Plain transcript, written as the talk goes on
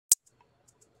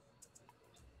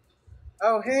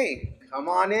Oh, hey, come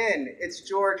on in. It's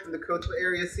George from the Coatesville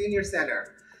Area Senior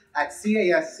Center. At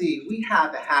CASC, we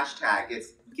have a hashtag.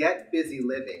 It's Get Busy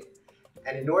Living.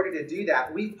 And in order to do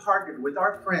that, we partnered with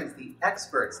our friends, the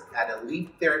experts at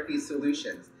Elite Therapy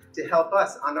Solutions, to help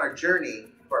us on our journey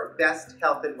for our best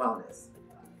health and wellness.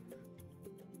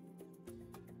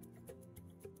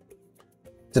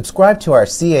 Subscribe to our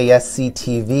CASC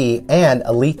TV and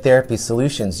Elite Therapy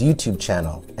Solutions YouTube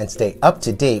channel and stay up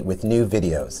to date with new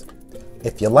videos.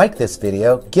 If you like this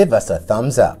video, give us a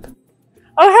thumbs up.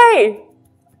 Oh hey,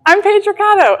 I'm Paige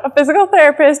Brocato, a physical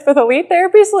therapist with Elite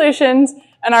Therapy Solutions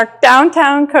in our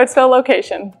downtown Coatesville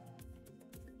location.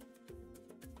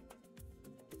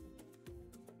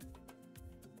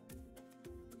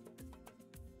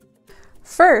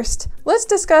 First, let's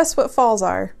discuss what falls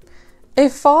are. A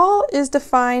fall is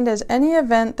defined as any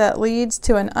event that leads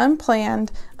to an unplanned,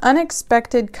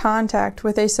 unexpected contact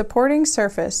with a supporting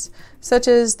surface, such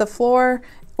as the floor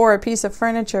or a piece of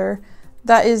furniture,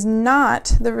 that is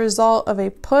not the result of a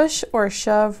push or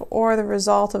shove or the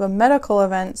result of a medical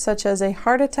event such as a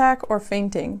heart attack or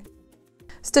fainting.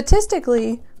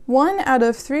 Statistically, 1 out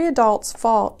of 3 adults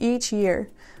fall each year.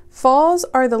 Falls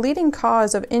are the leading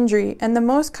cause of injury and the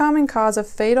most common cause of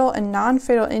fatal and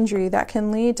non-fatal injury that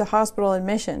can lead to hospital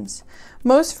admissions.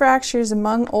 Most fractures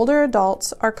among older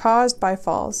adults are caused by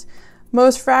falls.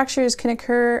 Most fractures can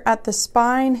occur at the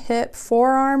spine, hip,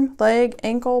 forearm, leg,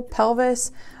 ankle,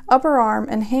 pelvis, upper arm,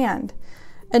 and hand.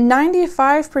 And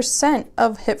 95%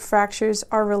 of hip fractures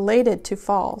are related to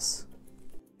falls.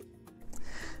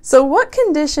 So what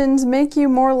conditions make you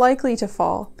more likely to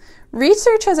fall?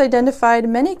 Research has identified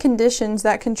many conditions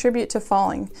that contribute to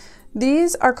falling.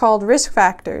 These are called risk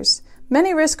factors.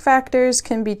 Many risk factors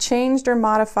can be changed or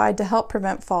modified to help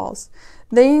prevent falls.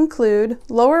 They include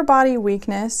lower body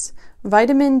weakness,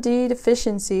 vitamin D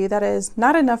deficiency, that is,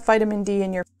 not enough vitamin D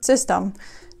in your system,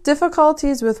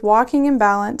 difficulties with walking and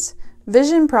balance,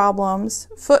 vision problems,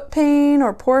 foot pain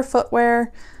or poor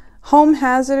footwear, home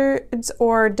hazards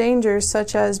or dangers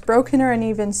such as broken or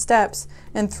uneven steps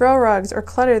and throw rugs or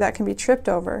clutter that can be tripped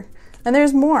over. And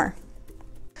there's more.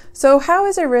 So how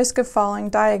is a risk of falling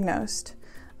diagnosed?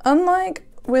 Unlike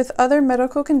with other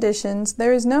medical conditions,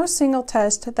 there is no single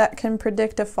test that can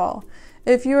predict a fall.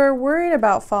 If you are worried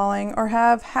about falling or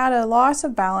have had a loss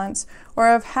of balance or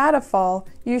have had a fall,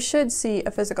 you should see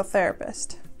a physical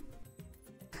therapist.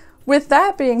 With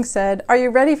that being said, are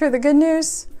you ready for the good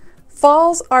news?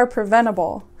 Falls are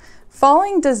preventable.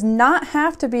 Falling does not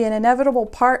have to be an inevitable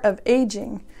part of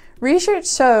aging. Research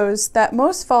shows that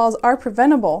most falls are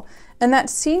preventable and that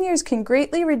seniors can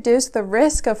greatly reduce the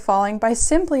risk of falling by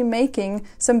simply making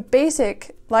some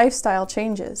basic lifestyle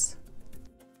changes.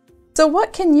 So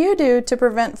what can you do to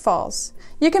prevent falls?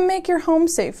 You can make your home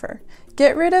safer.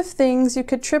 Get rid of things you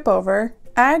could trip over.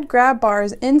 Add grab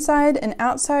bars inside and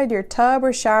outside your tub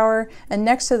or shower and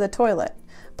next to the toilet.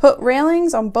 Put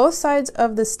railings on both sides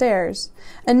of the stairs,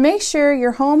 and make sure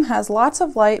your home has lots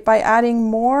of light by adding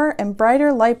more and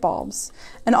brighter light bulbs.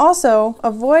 And also,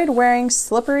 avoid wearing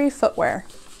slippery footwear.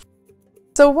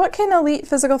 So what can Elite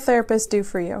Physical Therapists do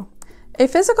for you? A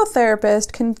physical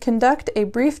therapist can conduct a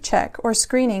brief check or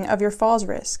screening of your falls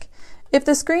risk. If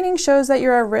the screening shows that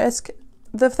you're at risk,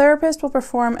 the therapist will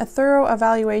perform a thorough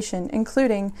evaluation,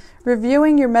 including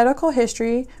reviewing your medical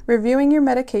history, reviewing your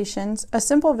medications, a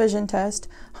simple vision test,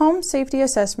 home safety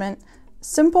assessment,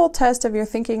 simple test of your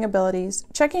thinking abilities,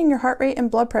 checking your heart rate and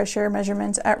blood pressure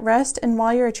measurements at rest and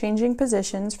while you are changing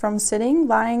positions from sitting,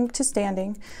 lying to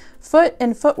standing, foot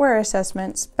and footwear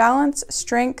assessments, balance,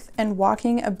 strength, and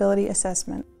walking ability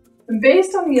assessment.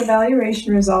 Based on the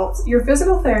evaluation results, your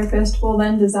physical therapist will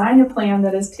then design a plan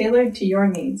that is tailored to your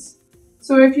needs.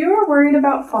 So if you are worried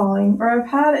about falling or have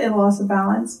had a loss of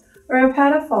balance or have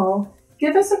had a fall,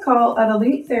 give us a call at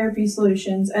Elite Therapy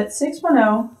Solutions at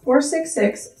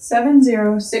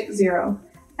 610-466-7060.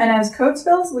 And as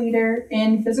Coatesville's leader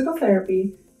in physical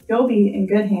therapy, you'll be in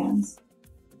good hands.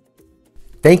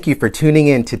 Thank you for tuning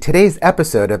in to today's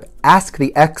episode of Ask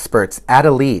the Experts at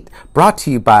Elite, brought to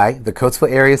you by the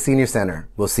Coatesville Area Senior Center.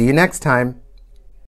 We'll see you next time.